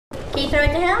you throw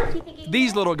it to him?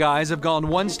 These little guys have gone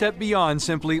one step beyond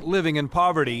simply living in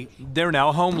poverty. They're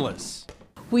now homeless.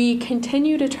 We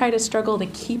continue to try to struggle to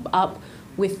keep up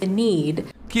with the need.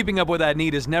 Keeping up with that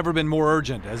need has never been more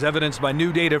urgent, as evidenced by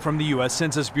new data from the U.S.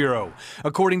 Census Bureau.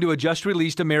 According to a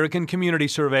just-released American Community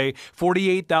Survey,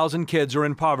 48,000 kids are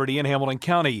in poverty in Hamilton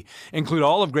County. Include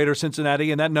all of Greater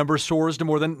Cincinnati, and that number soars to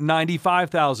more than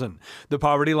 95,000. The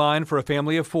poverty line for a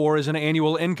family of four is an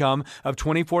annual income of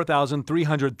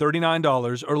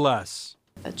 $24,339 or less.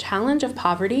 The challenge of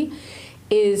poverty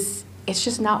is, it's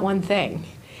just not one thing.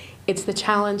 It's the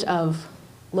challenge of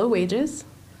low wages,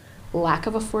 lack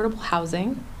of affordable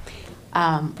housing,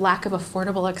 lack of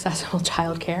affordable, accessible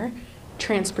childcare,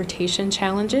 transportation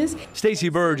challenges. Stacy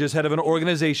Burge is head of an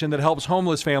organization that helps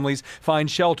homeless families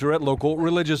find shelter at local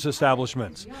religious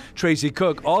establishments. Tracy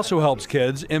Cook also helps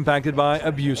kids impacted by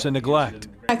abuse and neglect.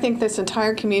 I think this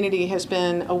entire community has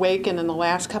been awakened in the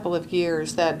last couple of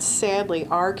years that sadly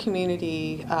our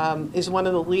community is one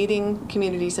of the leading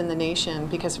communities in the nation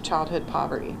because of childhood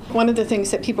poverty. One of the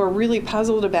things that people are really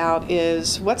puzzled about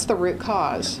is what's the root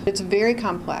cause? It's very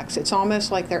complex. It's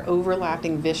almost like they're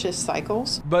overlapping vicious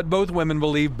cycles. But both women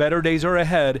believe better days are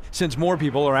ahead since more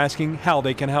people are asking how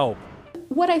they can help.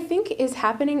 What I think is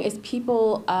happening is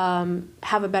people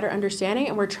have a better understanding,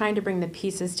 and we're trying to bring the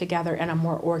pieces together in a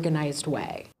more organized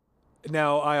way.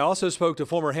 Now, I also spoke to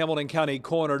former Hamilton County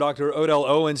Coroner Dr. Odell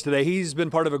Owens today. He's been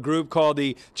part of a group called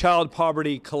the Child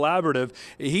Poverty Collaborative.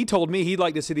 He told me he'd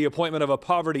like to see the appointment of a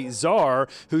poverty czar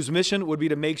whose mission would be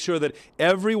to make sure that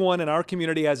everyone in our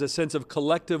community has a sense of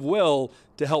collective will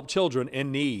to help children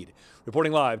in need.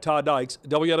 Reporting live, Todd Dykes,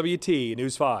 WLWT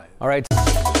News 5. All right.